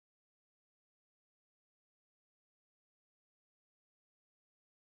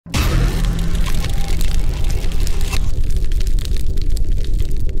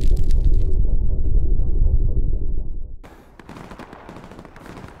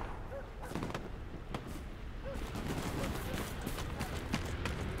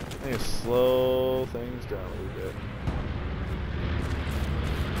need to slow things down a little bit.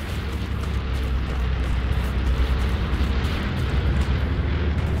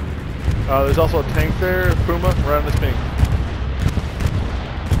 There's also a tank there, Puma, right on this ping.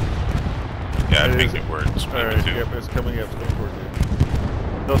 Yeah, I think it works. Alright, yep, it's coming up towards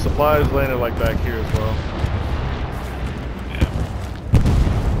you. Those supplies landed like back here as well. Yeah.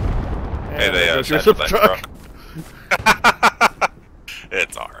 And hey, they your satchel that truck.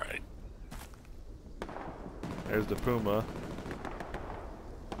 It's alright. There's the Puma.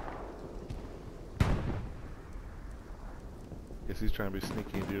 Guess he's trying to be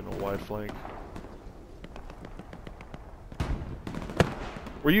sneaky and doing a wide flank.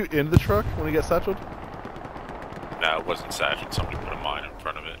 Were you in the truck when he got satcheled? No, it wasn't satcheled. Somebody put a mine in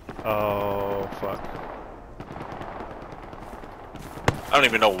front of it. Oh, fuck. I don't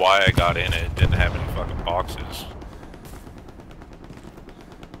even know why I got in it. It didn't have any fucking boxes.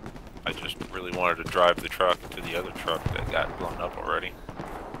 I just really wanted to drive the truck to the other truck that got blown up already.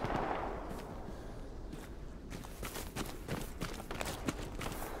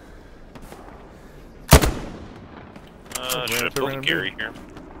 Should I pull Gary here?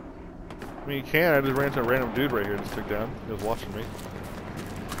 I mean, you can. I just ran into a random dude right here and just took down. He was watching me.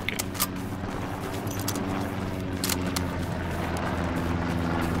 Okay.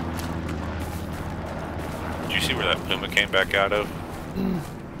 Did you see where that Puma came back out of?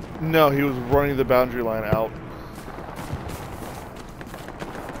 No, he was running the boundary line out.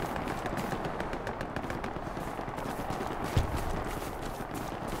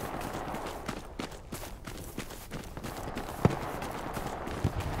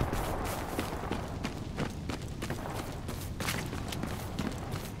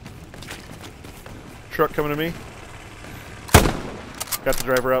 Truck coming to me. Got the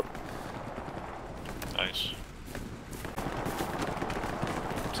driver up. Nice.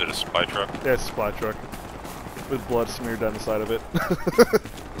 Is it a supply truck? Yeah, it's a supply truck. With blood smeared down the side of it.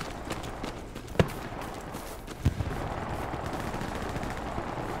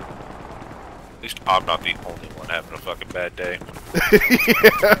 At least I'm not the only one having a fucking bad day.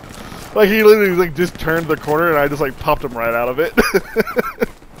 Yeah. Like he literally like just turned the corner and I just like popped him right out of it.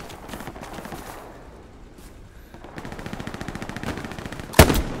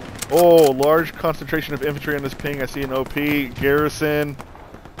 Oh, large concentration of infantry on this ping. I see an OP garrison.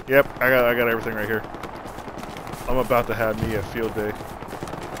 Yep, I got everything right here. I'm about to have me a field day.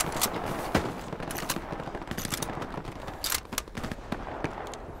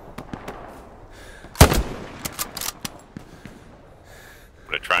 I'm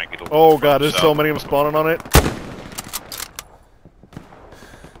gonna try and get a little Oh god, there's so many of them spawning on it.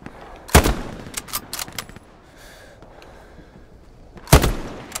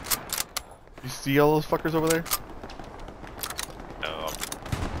 You see all those fuckers over there? No, I'm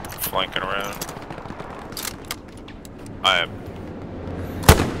flanking around. I am.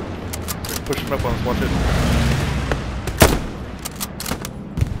 They're pushing up on us, watch it.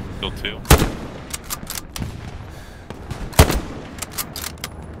 Kill 2.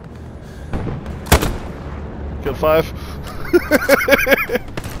 Kill 5.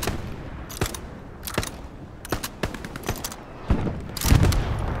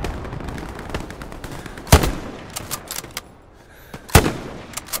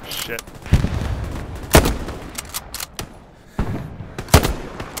 Shit.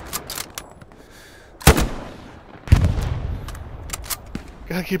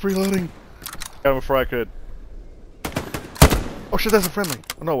 Gotta keep reloading. Got him before I could. Oh shit, that's a friendly.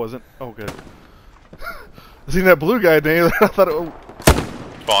 Oh, no, it wasn't. Oh, good. I seen that blue guy, Dave. I thought it was...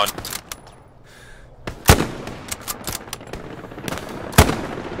 Spawn.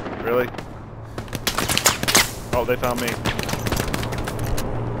 Really? Oh, they found me.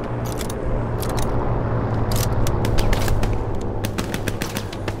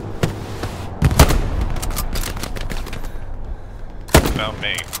 Found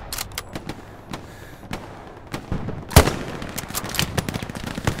me.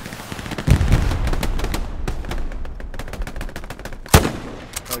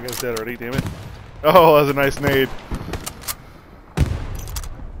 Oh, I guy's dead already, damn it. Oh, that was a nice nade.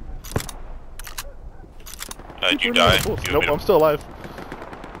 Did you die? Nope, I'm still alive.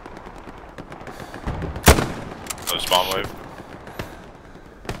 Oh, spawn wave.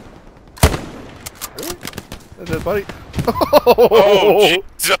 Really? That's dead buddy. Oh,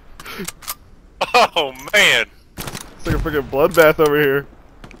 Jesus. Oh, man. It's like a freaking bloodbath over here.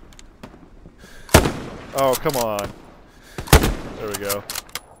 Oh, come on. There we go.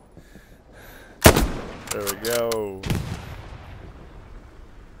 There we go.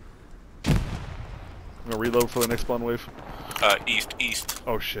 I'm gonna reload for the next spawn wave. East.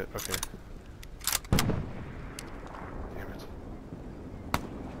 Oh shit, okay. Damn it.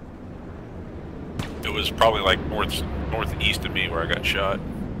 It was probably like northeast of me where I got shot.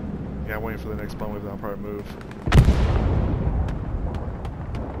 Yeah, I'm waiting for the next spawn wave, then I'll probably move.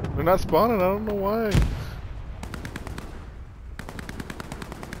 They're not spawning, I don't know why.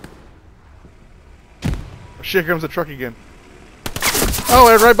 Oh shit, here comes the truck again. Oh,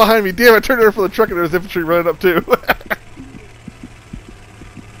 and right behind me. Damn, I turned around for the truck and there was infantry running up too.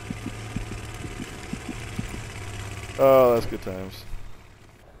 Oh, that's good times.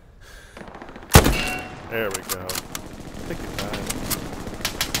 There we go. Take your time.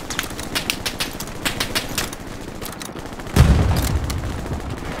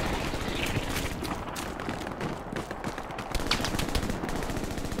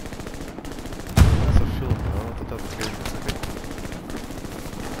 That's a fuel bill. I thought that was good for a second.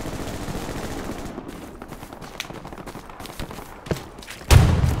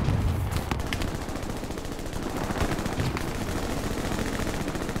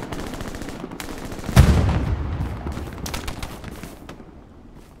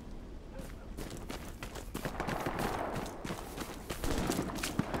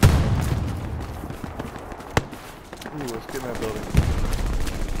 Ooh, let's get in that building.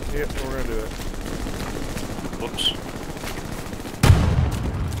 Yep, we're gonna do it. Whoops.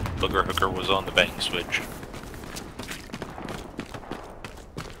 Booger Hooker was on the bang switch.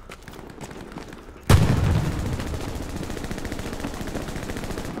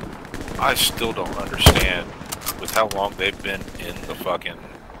 I still don't understand, with how long they've been in the fucking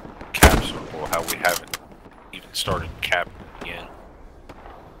cap circle, how we haven't even started cap again.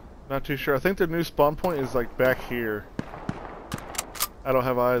 Not too sure. I think their new spawn point is like back here. I don't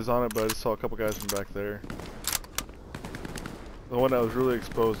have eyes on it, but I just saw a couple guys from back there. The one that was really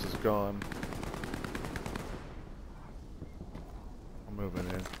exposed is gone. I'm moving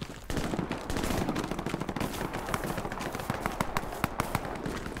in.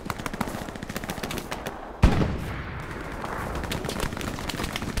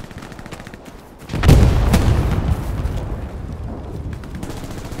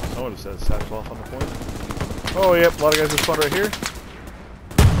 I would have said saddle off on the point. Oh, yep, a lot of guys just spawned right here.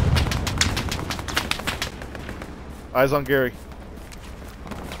 Eyes on Gary.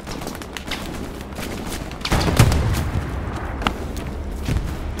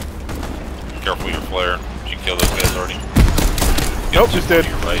 Careful your flare. Did you kill those guys already? Nope, just did.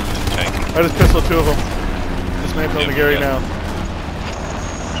 You're right, tank. I just pistoled two of them. Dismantling the Gary now.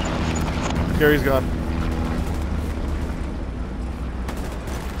 Gary's gone.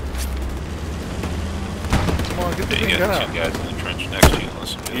 Come on, get the Yeah, you thing got gun two out. guys in the trench next to you unless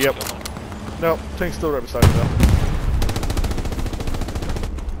somebody else Yep. kills them. Nope, tank's still right beside me though.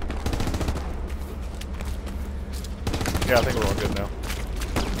 Yeah, I think we're all good now.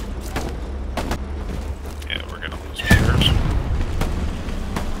 Yeah, we're gonna lose Peters.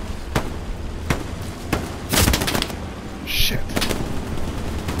 Shit.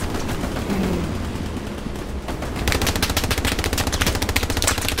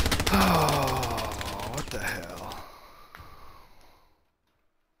 Oh, what the hell?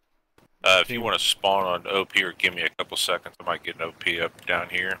 If you want to spawn on OP or give me a couple seconds, I might get an OP up down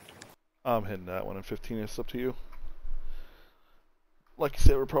here. I'm hitting that one in 15. It's up to you. Like you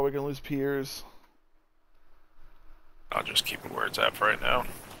said, we're probably gonna lose Piers. I'll just keep it where it's at for right now.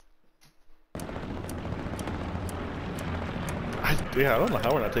 Yeah, I don't know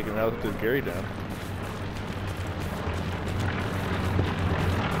how we're not taking out the Gary down.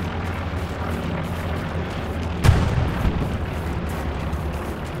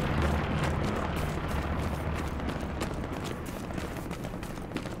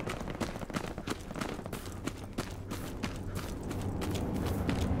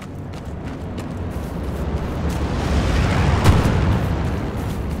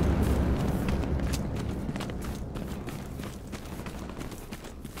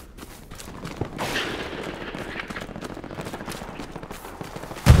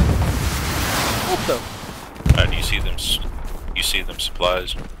 What the? Do you see them? You see them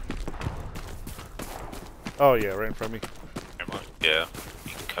supplies? Oh yeah, right in front of me. Never mind. Yeah,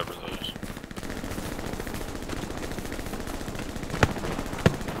 you can cover those.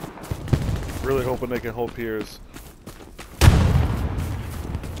 Really hoping they can hold Piers.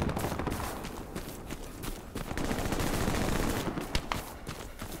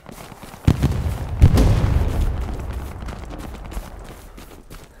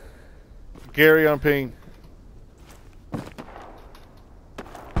 Gary on ping.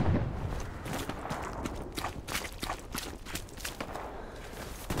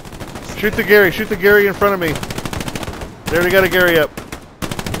 Shoot the Gary in front of me. They already got a Gary up.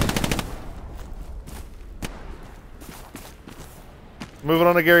 Moving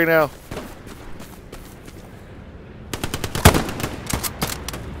on to Gary now.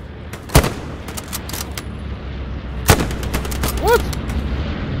 What?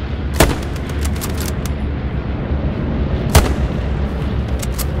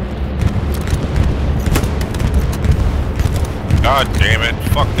 God damn it.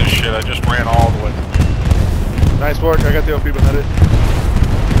 Fuck this shit. I just ran all the way. Nice work. I got the OP behind it.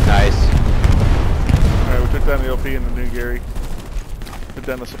 Nice. Alright, we took down the OP and the new Gary. Put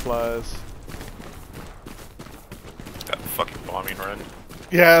down the supplies. That fucking bombing run.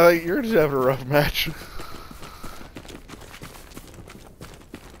 Yeah, like, you're just having a rough match.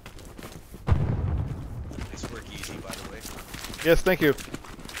 Nice work, Easy, by the way. Yes, thank you.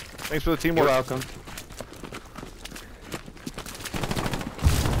 Thanks for the teamwork. You're welcome.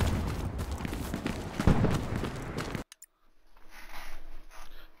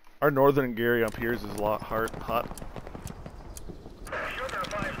 Our northern Gary on Piers is a lot hot. Sugar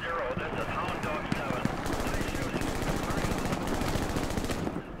 50, this is Hound Dog 7.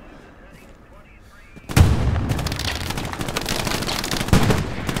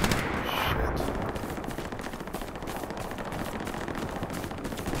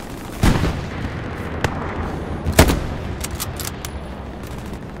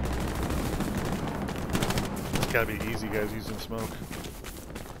 It's gotta be easy, guys, using smoke.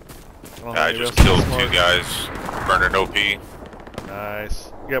 I just killed 2 guys. Burning OP.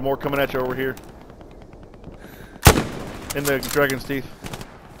 Nice. You got more coming at you over here. In the Dragon's Teeth.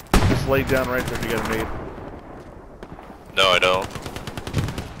 Just laid down right there if you got a nade. No, I don't.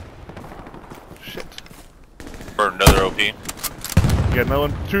 Shit. Burn another OP. You got another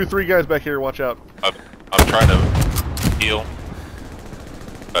one? 2, 3 guys back here, watch out. I'm trying to heal.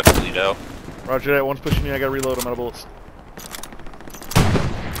 About to bleed out. Roger that, one's pushing me, I gotta reload, I'm out of bullets.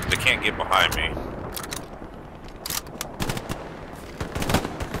 They can't get behind me.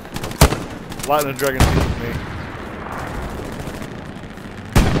 Light in the Dragon's Teeth with me.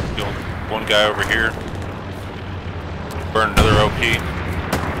 Killed one guy over here. Burn another OP.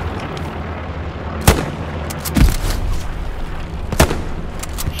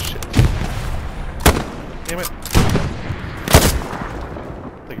 Shit. Damn it.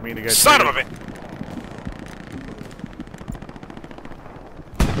 I think me and the guy. Son of a bitch!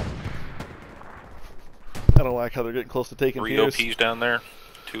 I don't like how they're getting close to taking 3 Piers. OPs down there.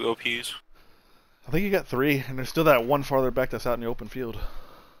 2 OPs. I think you got 3, and there's still that one farther back that's out in the open field.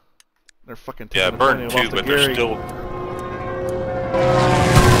 They're fucking taking Yeah, the burned plenty 2, off the but they're Gary. still. Oh,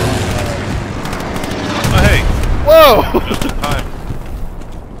 hey! Whoa! Just in time.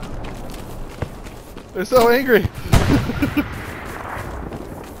 They're so angry.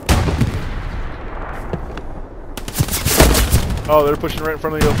 Oh, they're pushing right in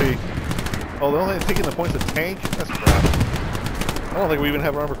front of the OP. Oh, they're only taking the points of tank? That's crap. I don't think we even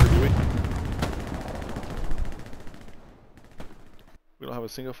have armor crew, do we? We don't have a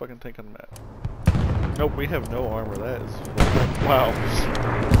single fucking tank on the map. Nope, we have no armor. That is... Wow.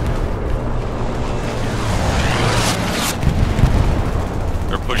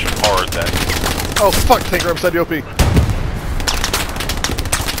 They're pushing hard. That. Oh, fuck! Tank right beside the OP.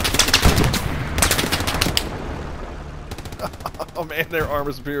 Oh man, their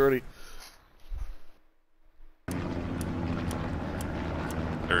armor superiority.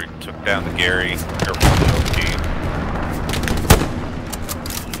 They took down the Gary. Careful with the OP.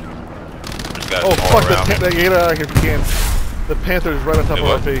 There's guys Oh all fuck! around. Get out of here if you can. The Panther's right on top Do of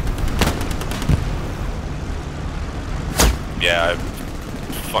what? OP. Yeah, I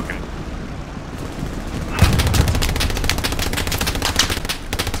fucking.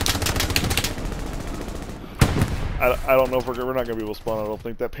 I don't know if we're not gonna be able to spawn. I don't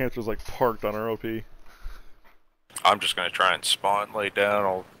think that Panther's like parked on our OP. I'm just gonna try and spawn, lay down.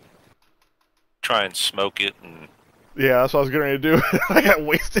 I'll try and smoke it and Yeah, that's what I was getting ready to do. I got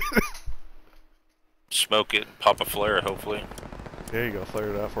wasted. smoke it and pop a flare, hopefully. There you go, flare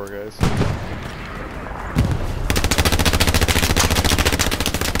it out for her, guys.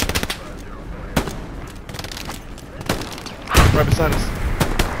 Right beside us.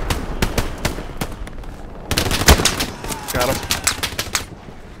 Got him.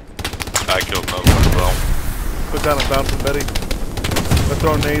 I killed another one as well. Put down a bouncing Betty. They're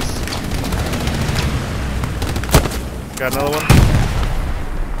throwing nades. Got another one.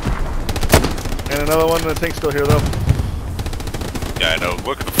 And another one. The tank's still here though. Yeah, I know.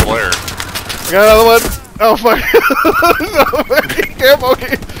 Look at the flare. I got another one. Oh fuck. No, careful.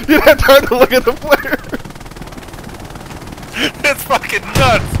 Okay. You didn't have time to look at the flare. It's fucking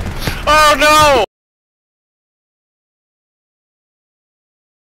nuts! Oh no!